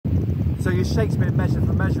So your Shakespeare Measure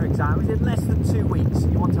for Measure exam is in less than 2 weeks.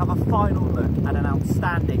 You want to have a final look at an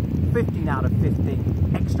outstanding 15 out of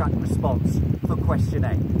 15 extract response for question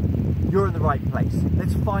A. You're in the right place.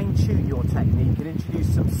 Let's fine-tune your technique and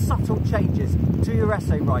introduce some subtle changes to your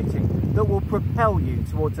essay writing that will propel you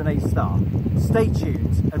towards an A star. Stay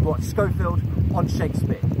tuned and watch Schofield on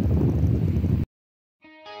Shakespeare.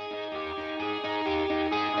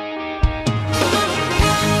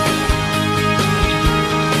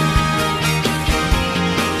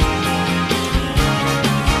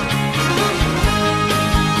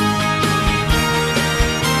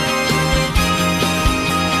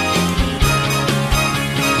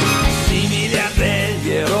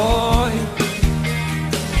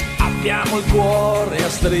 Abbiamo il cuore a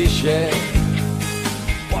strisce,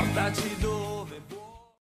 portaci dove vuoi.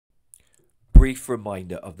 Brief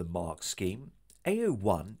reminder of the mark scheme.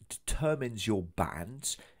 AO1 determines your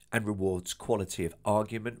bands and rewards quality of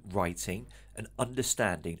argument, writing and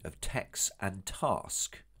understanding of text and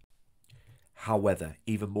task. However,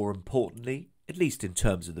 even more importantly, at least in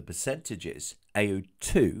terms of the percentages,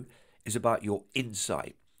 AO2 is about your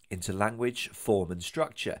insight into language, form and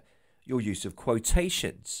structure, your use of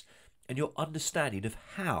quotations, and your understanding of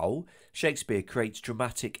how Shakespeare creates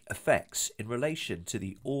dramatic effects in relation to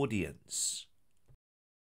the audience.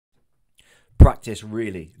 Practice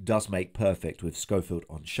really does make perfect with Schofield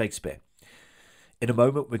on Shakespeare. In a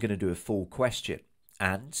moment we're going to do a full question,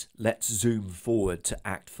 and let's zoom forward to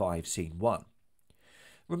Act 5, Scene 1.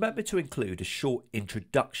 Remember to include a short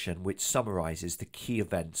introduction which summarises the key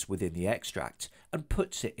events within the extract and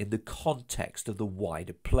puts it in the context of the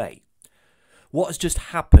wider play. What has just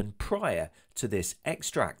happened prior to this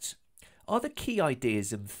extract? Are the key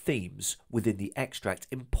ideas and themes within the extract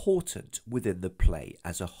important within the play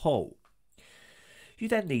as a whole? You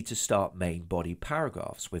then need to start main body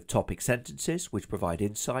paragraphs with topic sentences which provide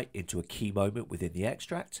insight into a key moment within the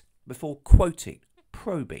extract before quoting,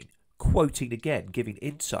 probing, quoting again, giving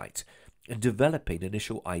insight and developing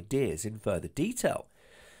initial ideas in further detail.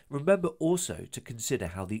 Remember also to consider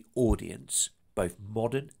how the audience, both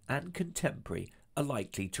modern and contemporary, are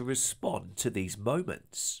likely to respond to these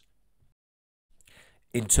moments.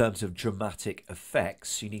 In terms of dramatic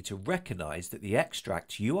effects, you need to recognise that the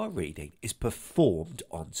extract you are reading is performed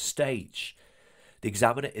on stage. The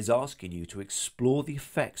examiner is asking you to explore the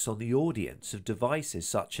effects on the audience of devices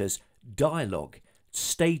such as dialogue,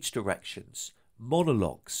 stage directions,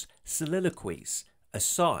 monologues, soliloquies,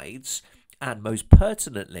 asides, and most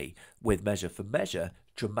pertinently, with Measure for Measure,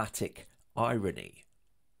 dramatic irony.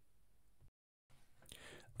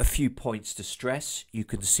 A few points to stress. You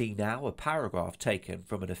can see now a paragraph taken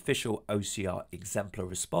from an official OCR exemplar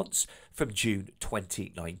response from June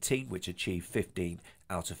 2019, which achieved 15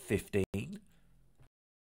 out of 15.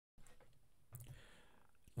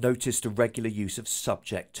 Notice the regular use of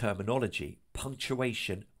subject terminology,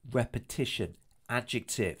 punctuation, repetition,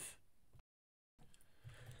 adjective.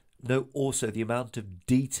 Note also the amount of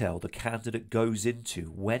detail the candidate goes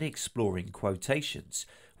into when exploring quotations,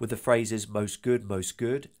 with the phrases most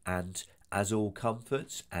good, and as all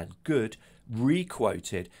comforts and good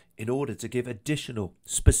re-quoted in order to give additional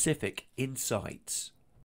specific insights.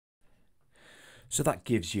 So that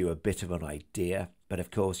gives you a bit of an idea, but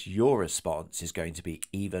of course your response is going to be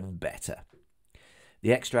even better.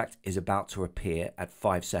 The extract is about to appear at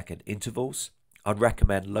 5-second intervals. I'd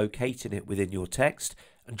recommend locating it within your text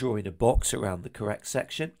and drawing a box around the correct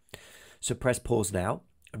section. So press pause now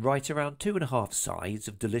and write around 2.5 sides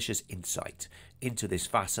of delicious insight into this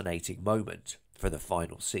fascinating moment for the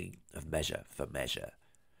final scene of Measure for Measure.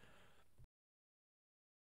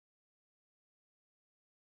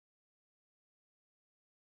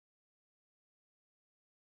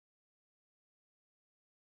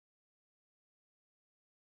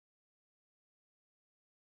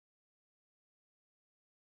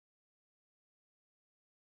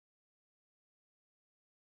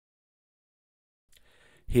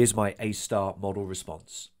 Here's my A-star model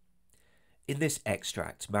response. In this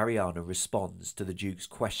extract, Mariana responds to the Duke's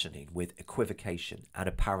questioning with equivocation and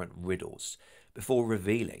apparent riddles before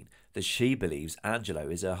revealing that she believes Angelo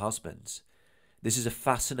is her husband. This is a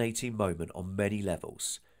fascinating moment on many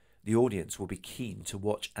levels. The audience will be keen to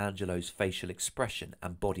watch Angelo's facial expression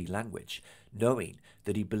and body language, knowing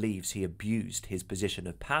that he believes he abused his position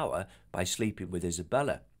of power by sleeping with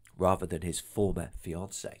Isabella rather than his former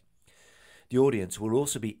fiancée. The audience will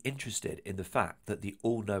also be interested in the fact that the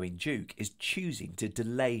all-knowing Duke is choosing to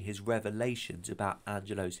delay his revelations about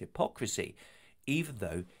Angelo's hypocrisy, even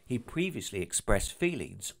though he previously expressed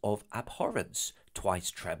feelings of abhorrence,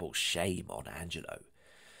 twice treble shame on Angelo.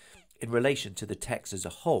 In relation to the text as a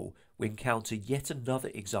whole, we encounter yet another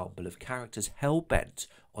example of characters hell-bent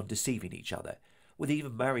on deceiving each other, with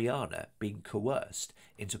even Mariana being coerced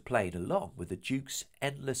into playing along with the Duke's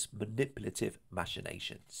endless manipulative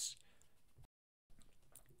machinations.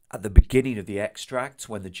 At the beginning of the extract,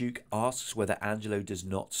 when the Duke asks whether Angelo does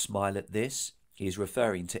not smile at this, he is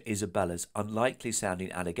referring to Isabella's unlikely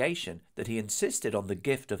sounding allegation that he insisted on the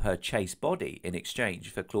gift of her chaste body in exchange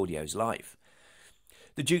for Claudio's life.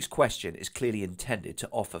 The Duke's question is clearly intended to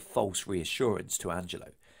offer false reassurance to Angelo,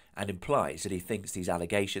 and implies that he thinks these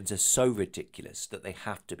allegations are so ridiculous that they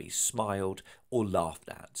have to be smiled or laughed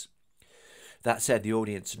at. That said, the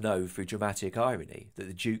audience know through dramatic irony that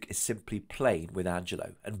the Duke is simply playing with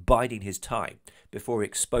Angelo and biding his time before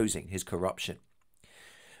exposing his corruption.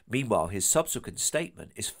 Meanwhile, his subsequent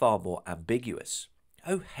statement is far more ambiguous.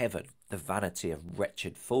 Oh heaven, the vanity of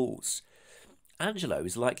wretched fools! Angelo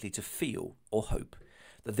is likely to feel, or hope,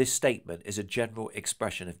 that this statement is a general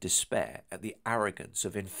expression of despair at the arrogance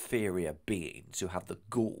of inferior beings who have the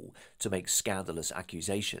gall to make scandalous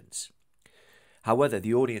accusations. However,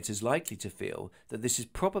 the audience is likely to feel that this is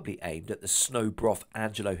probably aimed at the snow-broth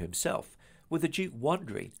Angelo himself, with the Duke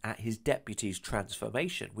wondering at his deputy's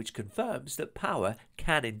transformation, which confirms that power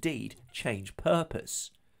can indeed change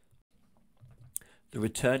purpose. The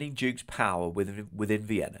returning Duke's power within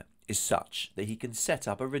Vienna is such that he can set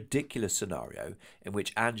up a ridiculous scenario in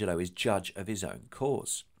which Angelo is judge of his own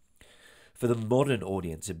cause. For the modern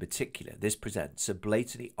audience in particular, this presents a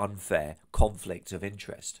blatantly unfair conflict of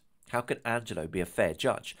interest. How can Angelo be a fair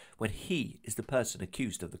judge when he is the person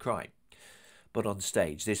accused of the crime? But on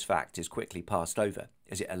stage, this fact is quickly passed over,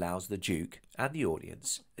 as it allows the Duke and the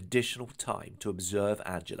audience additional time to observe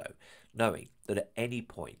Angelo, knowing that at any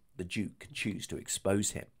point the Duke can choose to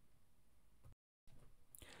expose him.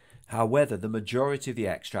 However, the majority of the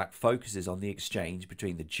extract focuses on the exchange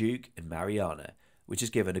between the Duke and Mariana, which is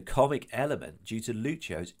given a comic element due to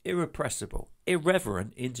Lucio's irrepressible,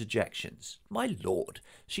 irreverent interjections. My lord,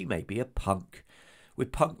 she may be a punk,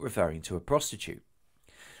 with punk referring to a prostitute.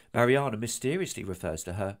 Mariana mysteriously refers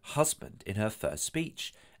to her husband in her first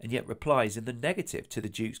speech, and yet replies in the negative to the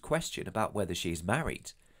Duke's question about whether she is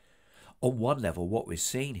married. On one level, what we're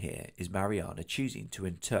seeing here is Mariana choosing to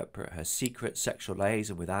interpret her secret sexual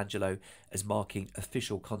liaison with Angelo as marking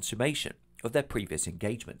official consummation of their previous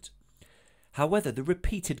engagement. However, the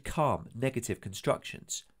repeated calm negative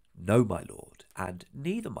constructions, no my lord and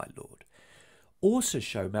neither my lord, also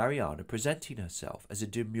show Mariana presenting herself as a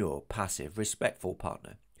demure, passive, respectful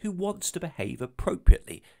partner who wants to behave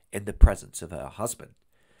appropriately in the presence of her husband.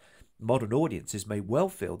 Modern audiences may well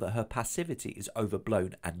feel that her passivity is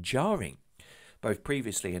overblown and jarring, both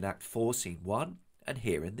previously in Act 4, Scene 1, and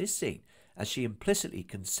here in this scene, as she implicitly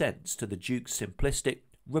consents to the Duke's simplistic,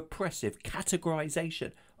 repressive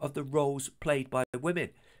categorization of the roles played by women.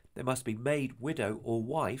 They must be maid, widow, or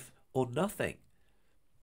wife, or nothing.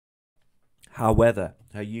 However,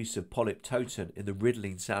 her use of polyptoton in the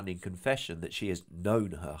riddling-sounding confession that she has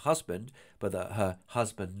known her husband, but that her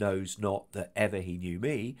husband knows not that ever he knew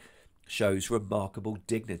me, shows remarkable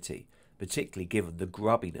dignity, particularly given the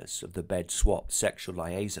grubbiness of the bed-swap sexual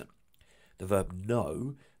liaison. The verb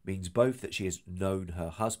know means both that she has known her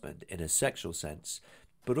husband in a sexual sense,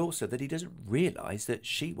 but also that he doesn't realise that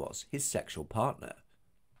she was his sexual partner.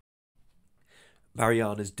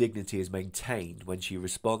 Mariana's dignity is maintained when she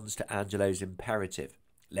responds to Angelo's imperative,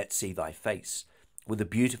 "Let's see thy face," with a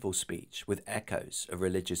beautiful speech with echoes of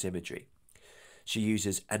religious imagery. She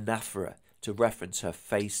uses anaphora to reference her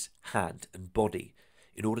face, hand and body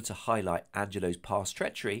in order to highlight Angelo's past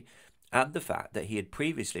treachery and the fact that he had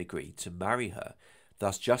previously agreed to marry her,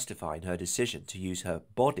 thus justifying her decision to use her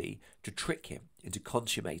body to trick him into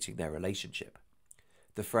consummating their relationship.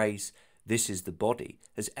 The phrase, "This is the body,"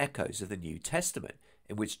 has echoes of the New Testament,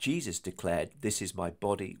 in which Jesus declared, "This is my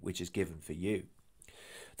body which is given for you."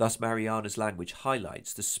 Thus Mariana's language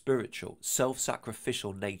highlights the spiritual,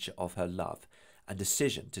 self-sacrificial nature of her love and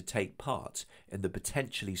decision to take part in the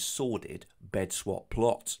potentially sordid bed swap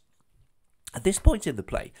plot. At this point in the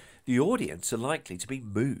play, the audience are likely to be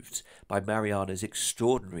moved by Mariana's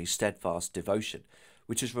extraordinary steadfast devotion,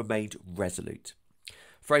 which has remained resolute.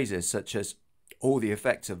 Phrases such as, "All the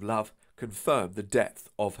effects of love confirm the depth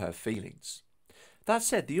of her feelings." That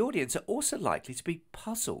said, the audience are also likely to be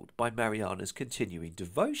puzzled by Mariana's continuing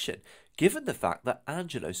devotion, given the fact that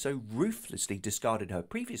Angelo so ruthlessly discarded her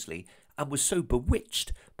previously and was so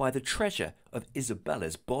bewitched by the treasure of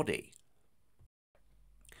Isabella's body.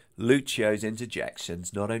 Lucio's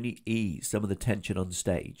interjections not only ease some of the tension on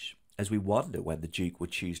stage, as we wonder when the Duke will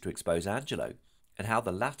choose to expose Angelo, and how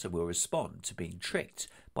the latter will respond to being tricked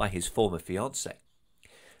by his former fiancée.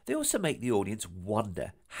 They also make the audience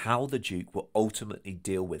wonder how the Duke will ultimately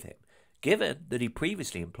deal with him, given that he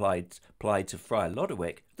previously implied to Friar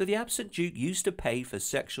Lodowick that the absent Duke used to pay for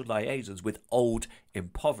sexual liaisons with old,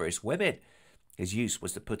 impoverished women. His use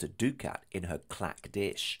was to put a ducat in her clack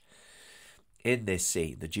dish. In this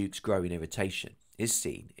scene, the Duke's growing irritation is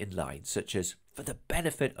seen in lines such as, "For the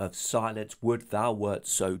benefit of silence, would thou wert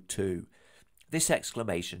so too." This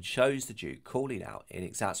exclamation shows the Duke calling out in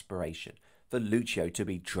exasperation for Lucio to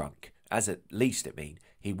be drunk, as at least it means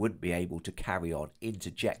he wouldn't be able to carry on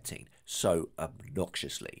interjecting so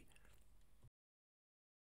obnoxiously.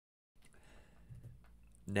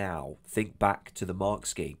 Now, think back to the mark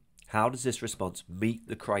scheme. How does this response meet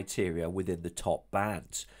the criteria within the top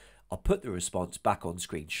bands? I'll put the response back on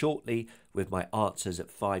screen shortly with my answers at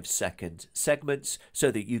 5-second segments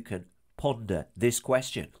so that you can ponder this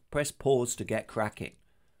question. Press pause to get cracking.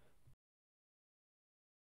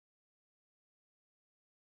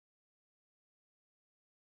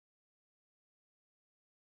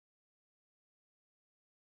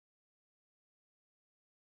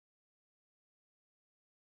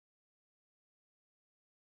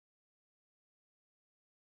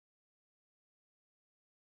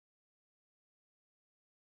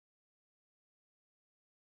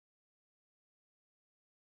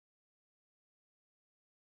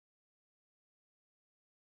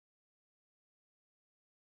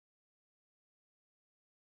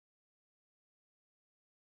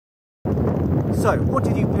 So, what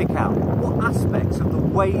did you pick out? What aspects of the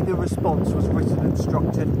way the response was written and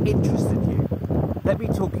structured interested you? Let me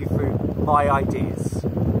talk you through my ideas.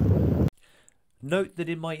 Note that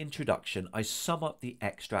in my introduction, I sum up the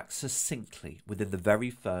extract succinctly within the very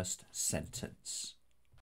first sentence.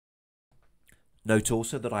 Note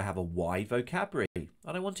also that I have a wide vocabulary,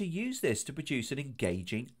 and I want to use this to produce an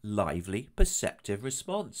engaging, lively, perceptive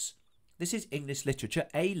response. This is English Literature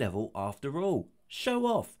A-level after all. Show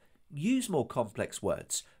off. Use more complex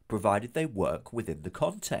words, provided they work within the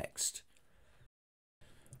context.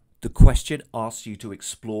 The question asks you to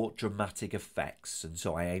explore dramatic effects, and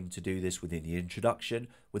so I aim to do this within the introduction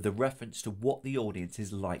with a reference to what the audience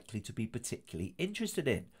is likely to be particularly interested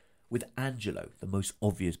in, with Angelo the most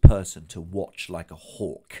obvious person to watch like a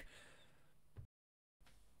hawk.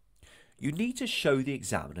 You need to show the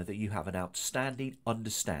examiner that you have an outstanding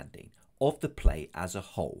understanding of the play as a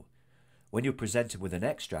whole. When you're presented with an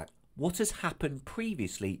extract, what has happened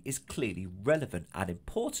previously is clearly relevant and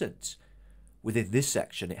important. Within this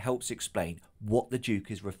section, it helps explain what the Duke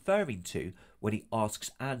is referring to when he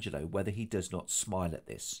asks Angelo whether he does not smile at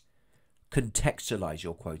this. Contextualize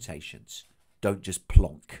your quotations. Don't just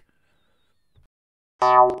plonk.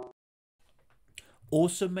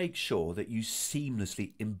 Also make sure that you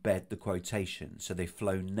seamlessly embed the quotations so they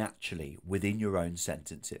flow naturally within your own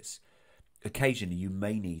sentences. Occasionally you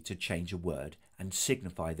may need to change a word and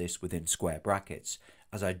signify this within square brackets,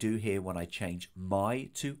 as I do here when I change my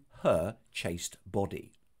to her chaste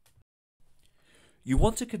body. You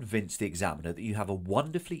want to convince the examiner that you have a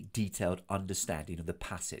wonderfully detailed understanding of the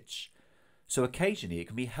passage. So occasionally it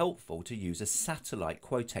can be helpful to use a satellite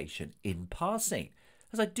quotation in passing,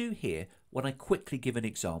 as I do here when I quickly give an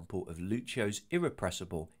example of Lucio's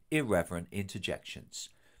irrepressible, irreverent interjections.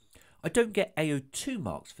 I don't get AO2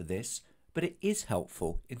 marks for this, but it is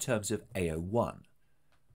helpful in terms of AO1.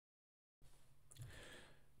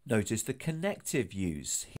 Notice the connective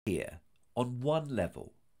use here on one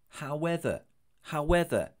level. However,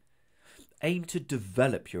 aim to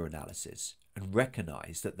develop your analysis and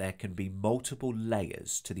recognise that there can be multiple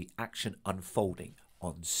layers to the action unfolding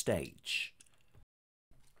on stage.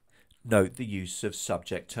 Note the use of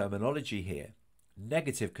subject terminology here.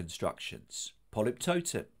 Negative constructions,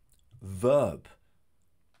 polyptoton, verb.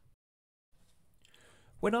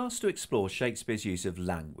 When asked to explore Shakespeare's use of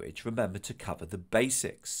language, remember to cover the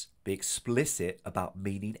basics. Be explicit about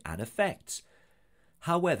meaning and effect.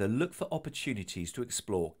 However, look for opportunities to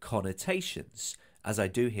explore connotations, as I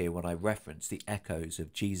do here when I reference the echoes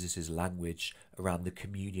of Jesus' language around the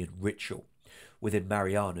communion ritual within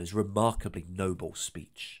Mariana's remarkably noble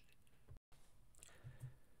speech.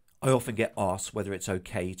 I often get asked whether it's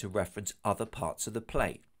okay to reference other parts of the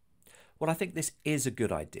play. Well, I think this is a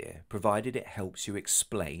good idea, provided it helps you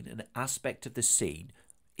explain an aspect of the scene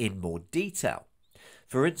in more detail.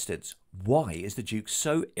 For instance, why is the Duke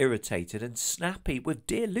so irritated and snappy with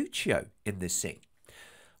dear Lucio in this scene?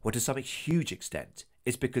 Well, to some huge extent,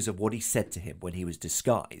 it's because of what he said to him when he was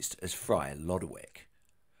disguised as Friar Lodowick.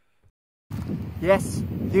 Yes,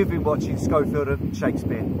 you've been watching Schofield and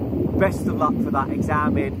Shakespeare. Best of luck for that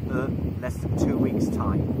exam in less than 2 weeks'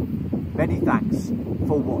 time. Many thanks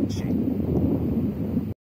for watching.